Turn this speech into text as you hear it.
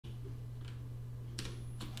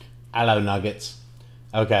Hello, Nuggets.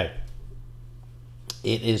 Okay,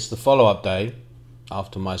 it is the follow-up day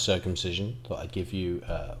after my circumcision. Thought I'd give you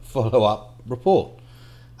a follow-up report.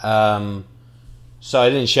 So I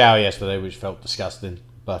didn't shower yesterday, which felt disgusting,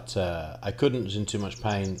 but I couldn't. Was in too much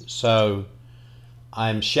pain. So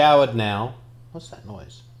I'm showered now. What's that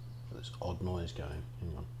noise? This odd noise going.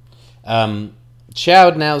 Hang on.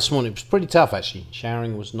 Showered now this morning. It was pretty tough, actually.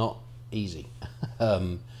 Showering was not easy.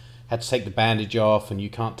 Had to take the bandage off, and you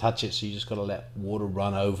can't touch it, so you just got to let water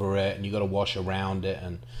run over it, and you got to wash around it.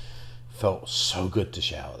 And felt so good to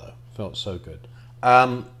shower, though. Felt so good.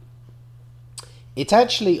 It's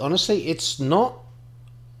actually, honestly, it's not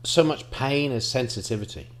so much pain as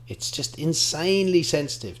sensitivity. It's just insanely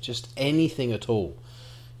sensitive. Just anything at all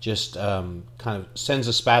just kind of sends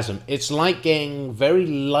a spasm. It's like getting very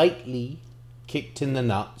lightly kicked in the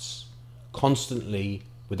nuts constantly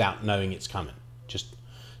without knowing it's coming. Just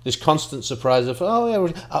this constant surprise of,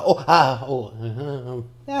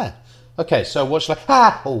 yeah. Okay, so watch like,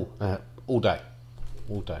 all day.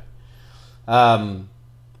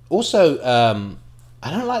 Also, I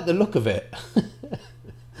don't like the look of it.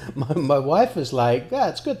 my wife is like, yeah,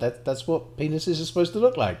 it's good. That's what penises are supposed to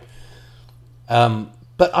look like.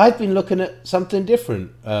 But I've been looking at something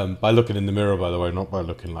different by looking in the mirror, by the way, not by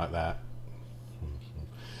looking like that.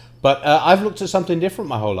 But I've looked at something different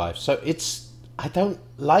my whole life. So I don't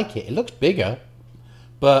like it. It looks bigger,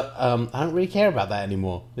 but I don't really care about that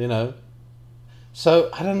anymore, you know. So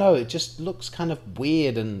I don't know. It just looks kind of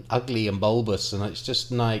weird and ugly and bulbous, and it's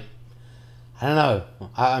just like, I don't know.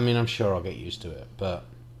 I mean, I'm sure I'll get used to it, but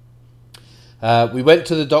we went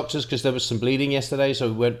to the doctors because there was some bleeding yesterday, so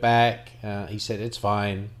we went back. He said it's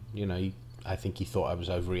fine. You know, I think he thought I was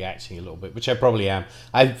overreacting a little bit, which I probably am.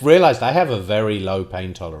 I've realized I have a very low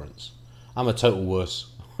pain tolerance. I'm a total wuss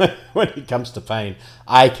when it comes to pain.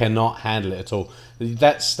 I cannot handle it at all.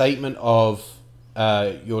 That statement of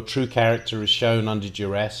your true character is shown under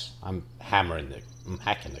duress, I'm hacking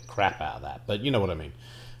the crap out of that. But you know what I mean.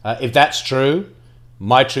 If that's true,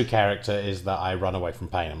 my true character is that I run away from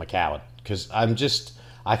pain. I'm a coward because I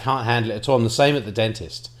can't handle it at all. I'm the same at the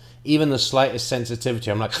dentist. Even the slightest sensitivity,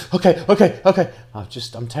 I'm like, okay.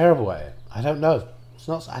 I'm terrible at it. I don't know.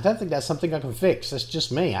 I don't think that's something I can fix. That's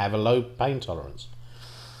just me. I have a low pain tolerance.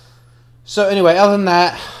 So anyway, other than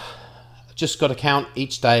that, just got to count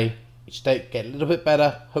each day. Each day get a little bit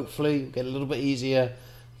better. Hopefully, get a little bit easier.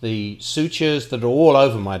 The sutures that are all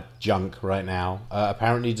over my junk right now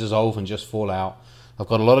apparently dissolve and just fall out. I've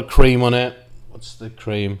got a lot of cream on it. What's the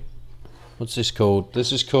cream? What's this called?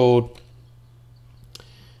 This is called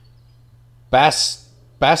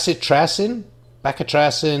bacitracin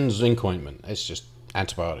zinc ointment. It's just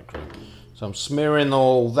antibiotic cream. So I'm smearing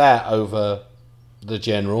all that over the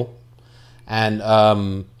general.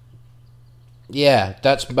 And yeah,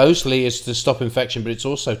 that's mostly is to stop infection, but it's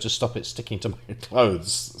also to stop it sticking to my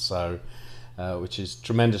clothes. So, which is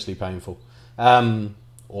tremendously painful,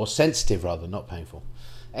 or sensitive rather, not painful.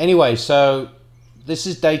 Anyway, so this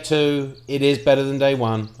is day 2. It is better than day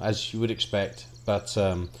 1, as you would expect. But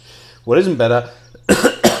what isn't better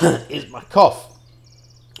is my cough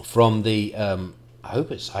from the. I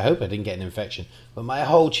hope I didn't get an infection, but my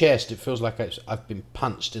whole chest, it feels like I've been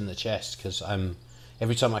punched in the chest because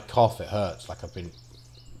every time I cough, it hurts, like I've been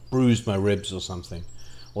bruised my ribs or something.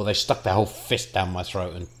 Or they stuck their whole fist down my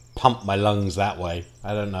throat and pumped my lungs that way.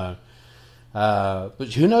 I don't know.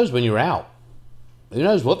 But who knows when you're out? Who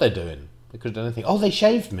knows what they're doing? They could have done anything. Oh, they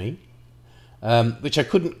shaved me. Which I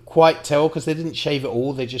couldn't quite tell because they didn't shave it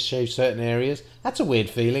all. They just shaved certain areas. That's a weird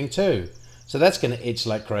feeling too. So that's going to itch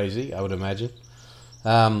like crazy, I would imagine.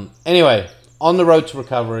 Anyway, on the road to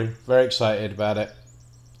recovery. Very excited about it.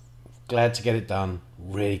 Glad to get it done.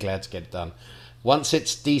 Really glad to get it done. Once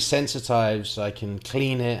it's desensitized, I can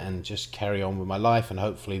clean it and just carry on with my life, and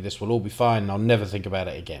hopefully this will all be fine and I'll never think about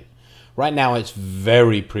it again. Right now it's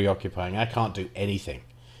very preoccupying. I can't do anything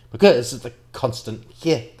because it's the constant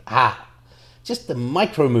just the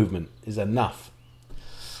micro movement is enough.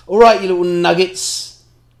 Alright, you little nuggets,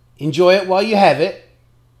 enjoy it while you have it,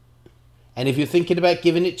 and if you're thinking about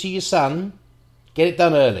giving it to your son, get it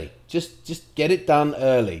done early. Just get it done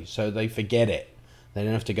early so they forget it. They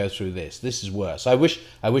don't have to go through this. This is worse. I wish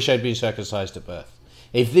I'd been circumcised at birth.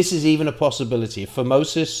 If this is even a possibility, if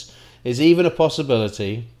phimosis is even a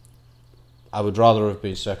possibility, I would rather have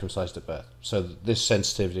been circumcised at birth. So this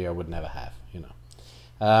sensitivity I would never have, you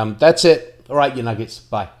know. That's it. All right, you nuggets.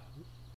 Bye.